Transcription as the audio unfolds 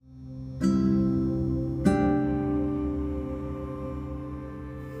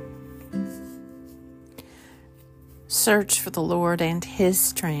Search for the Lord and His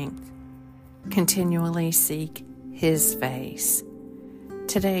strength. Continually seek His face.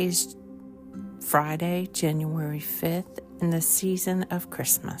 Today's Friday, January 5th, in the season of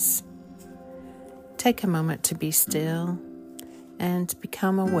Christmas. Take a moment to be still and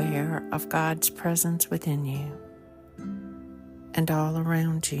become aware of God's presence within you and all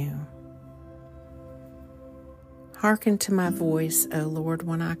around you. Hearken to my voice, O Lord,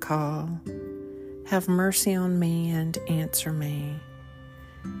 when I call. Have mercy on me and answer me.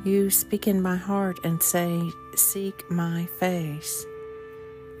 You speak in my heart and say, seek my face.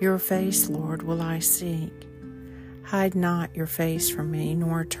 Your face, Lord, will I seek. Hide not your face from me,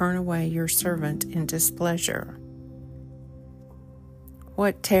 nor turn away your servant in displeasure.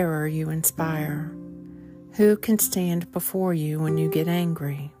 What terror you inspire! Who can stand before you when you get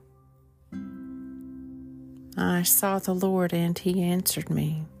angry? I sought the Lord, and He answered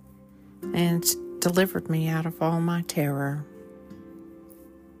me, and delivered me out of all my terror.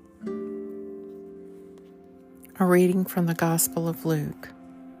 A reading from the Gospel of Luke.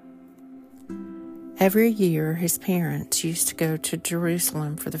 Every year his parents used to go to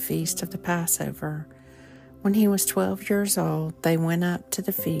Jerusalem for the feast of the Passover. When he was 12 years old, they went up to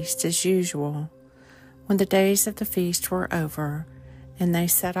the feast as usual. When the days of the feast were over, and they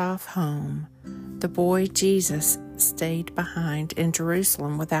set off home, the boy Jesus stayed behind in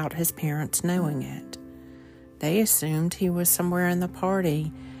Jerusalem without his parents knowing it. They assumed he was somewhere in the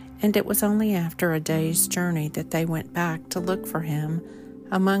party, and it was only after a day's journey that they went back to look for him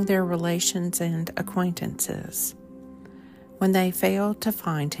among their relations and acquaintances. When they failed to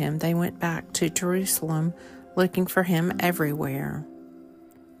find him, they went back to Jerusalem looking for him everywhere.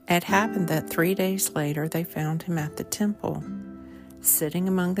 It happened that 3 days later they found him at the temple, sitting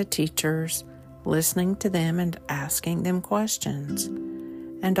among the teachers, listening to them and asking them questions.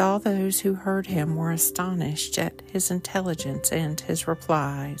 And all those who heard him were astonished at his intelligence and his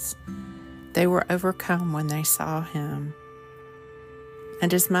replies. They were overcome when they saw him.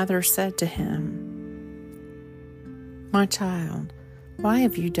 And his mother said to him, "My child, why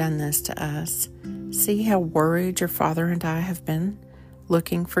have you done this to us? See how worried your father and I have been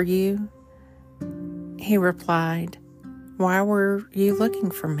looking for you." He replied, "Why were you looking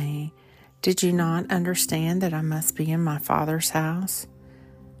for me? Did you not understand that I must be in my Father's house?"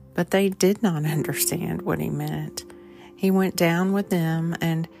 But they did not understand what he meant. He went down with them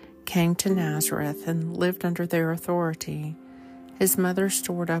and came to Nazareth and lived under their authority. His mother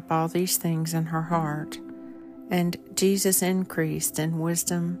stored up all these things in her heart. And Jesus increased in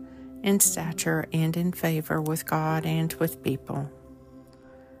wisdom, in stature, and in favor with God and with people.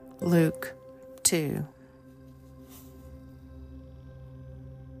 Luke 2.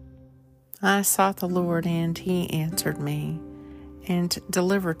 I sought the Lord, and He answered me, and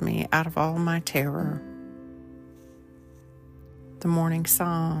delivered me out of all my terror. The Morning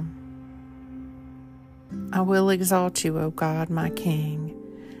Psalm. I will exalt you, O God, my King,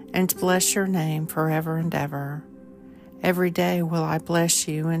 and bless your name forever and ever. Every day will I bless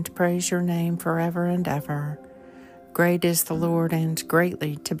you and praise your name forever and ever. Great is the Lord, and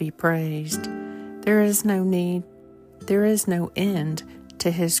greatly to be praised. There is no end to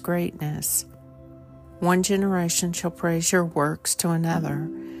his greatness. One generation shall praise your works to another,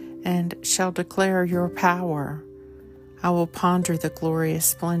 and shall declare your power. I will ponder the glorious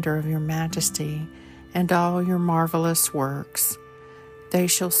splendor of your majesty, and all your marvelous works. They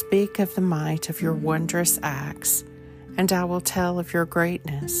shall speak of the might of your wondrous acts, and I will tell of your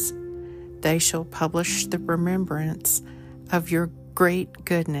greatness. They shall publish the remembrance of your great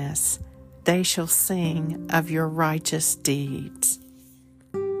goodness. They shall sing of your righteous deeds.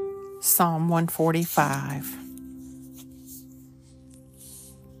 Psalm 145.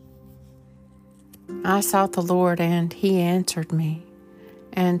 I sought the Lord, and He answered me,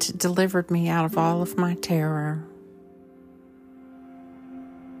 and delivered me out of all of my terror.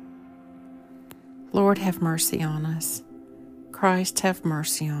 Lord, have mercy on us. Christ, have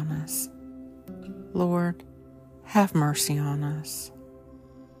mercy on us. Lord, have mercy on us.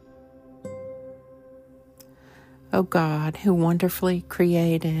 O God, who wonderfully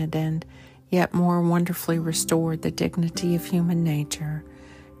created and yet more wonderfully restored the dignity of human nature,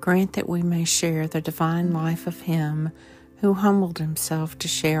 grant that we may share the divine life of Him who humbled Himself to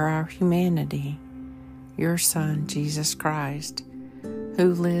share our humanity, your Son, Jesus Christ,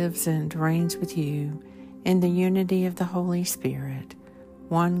 who lives and reigns with you in the unity of the Holy Spirit,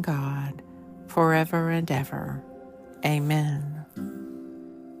 one God, forever and ever. Amen.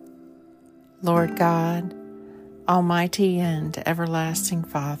 Lord God, Almighty and everlasting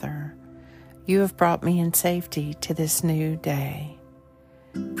Father, you have brought me in safety to this new day.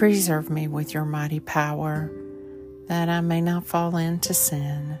 Preserve me with your mighty power, that I may not fall into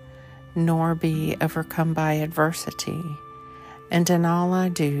sin, nor be overcome by adversity. And in all I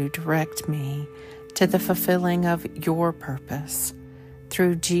do, direct me to the fulfilling of your purpose,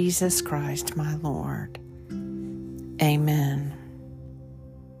 through Jesus Christ my Lord. Amen.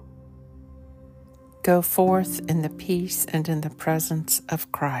 Go forth in the peace and in the presence of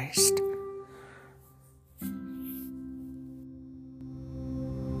Christ.